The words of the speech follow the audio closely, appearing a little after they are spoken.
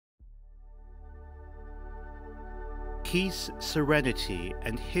Peace, serenity,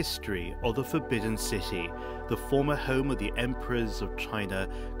 and history of the Forbidden City, the former home of the emperors of China,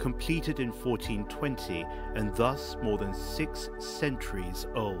 completed in 1420 and thus more than 6 centuries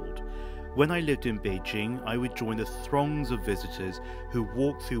old. When I lived in Beijing, I would join the throngs of visitors who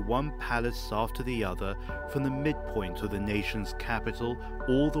walked through one palace after the other from the midpoint of the nation's capital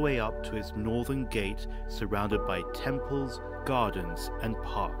all the way up to its northern gate, surrounded by temples, gardens, and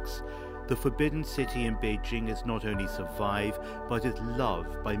parks. The Forbidden City in Beijing has not only survived, but is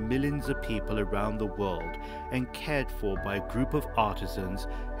loved by millions of people around the world and cared for by a group of artisans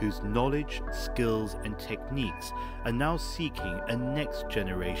whose knowledge, skills, and techniques are now seeking a next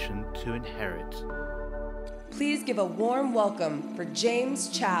generation to inherit. Please give a warm welcome for James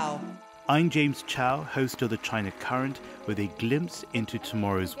Chau. I'm James Chau, host of the China Current, with a glimpse into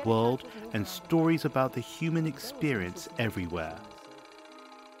tomorrow's world and stories about the human experience everywhere.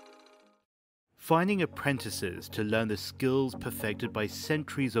 Finding apprentices to learn the skills perfected by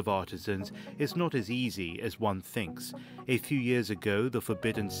centuries of artisans is not as easy as one thinks. A few years ago, the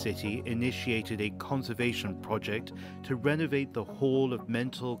Forbidden City initiated a conservation project to renovate the Hall of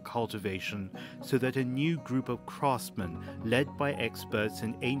Mental Cultivation so that a new group of craftsmen, led by experts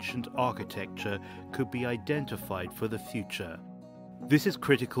in ancient architecture, could be identified for the future. This is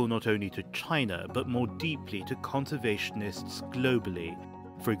critical not only to China, but more deeply to conservationists globally.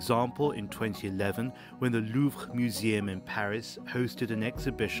 For example, in 2011, when the Louvre Museum in Paris hosted an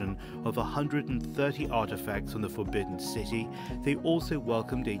exhibition of 130 artifacts on the Forbidden City, they also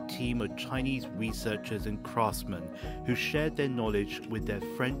welcomed a team of Chinese researchers and craftsmen who shared their knowledge with their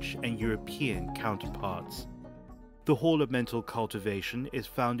French and European counterparts. The Hall of Mental Cultivation is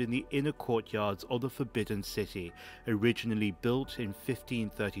found in the inner courtyards of the Forbidden City, originally built in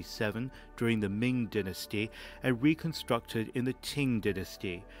 1537 during the Ming Dynasty and reconstructed in the Qing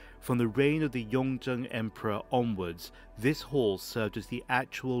Dynasty. From the reign of the Yongzheng Emperor onwards, this hall served as the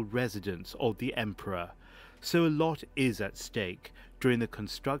actual residence of the emperor. So a lot is at stake. During the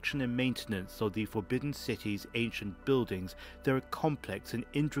construction and maintenance of the Forbidden City's ancient buildings, there are complex and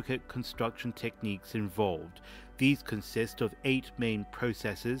intricate construction techniques involved. These consist of 8 main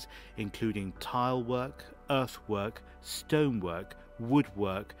processes, including tile work, earthwork, stonework,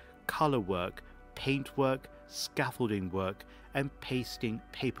 woodwork, color work, paintwork, scaffolding work, and pasting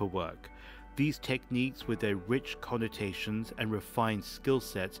paperwork. These techniques, with their rich connotations and refined skill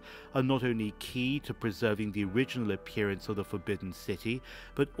sets, are not only key to preserving the original appearance of the Forbidden City,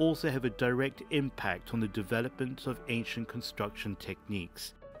 but also have a direct impact on the development of ancient construction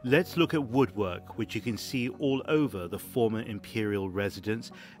techniques. Let's look at woodwork, which you can see all over the former imperial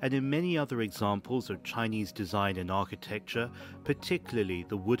residence and in many other examples of Chinese design and architecture, particularly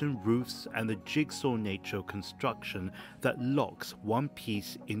the wooden roofs and the jigsaw nature of construction that locks one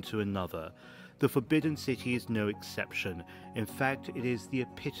piece into another. The Forbidden City is no exception. In fact, it is the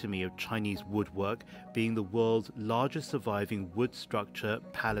epitome of Chinese woodwork, being the world's largest surviving wood structure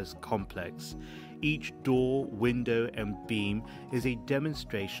palace complex. Each door, window, and beam is a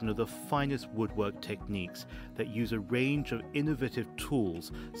demonstration of the finest woodwork techniques that use a range of innovative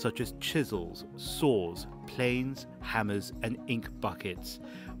tools such as chisels, saws, planes, hammers, and ink buckets.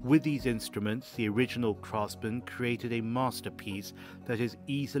 With these instruments, the original craftsman created a masterpiece that has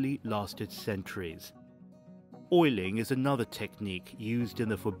easily lasted centuries. Oiling is another technique used in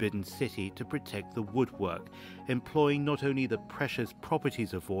the Forbidden City to protect the woodwork, employing not only the precious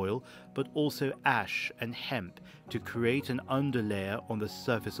properties of oil, but also ash and hemp to create an underlayer on the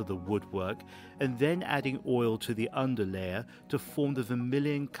surface of the woodwork, and then adding oil to the underlayer to form the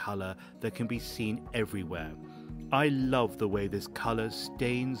vermilion color that can be seen everywhere. I love the way this color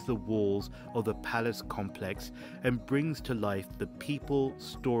stains the walls of the palace complex and brings to life the people,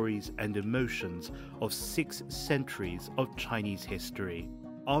 stories, and emotions of 6 centuries of Chinese history.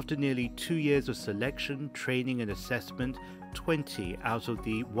 After nearly 2 years of selection, training, and assessment, 20 out of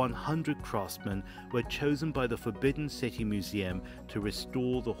the 100 craftsmen were chosen by the Forbidden City Museum to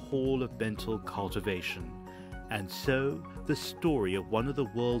restore the Hall of Mental Cultivation. And so, the story of one of the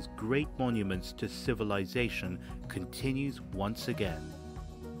world's great monuments to civilization continues once again.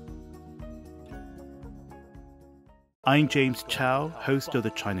 I'm James Chau, host of the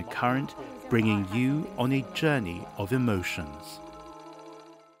China Current, bringing you on a journey of emotions.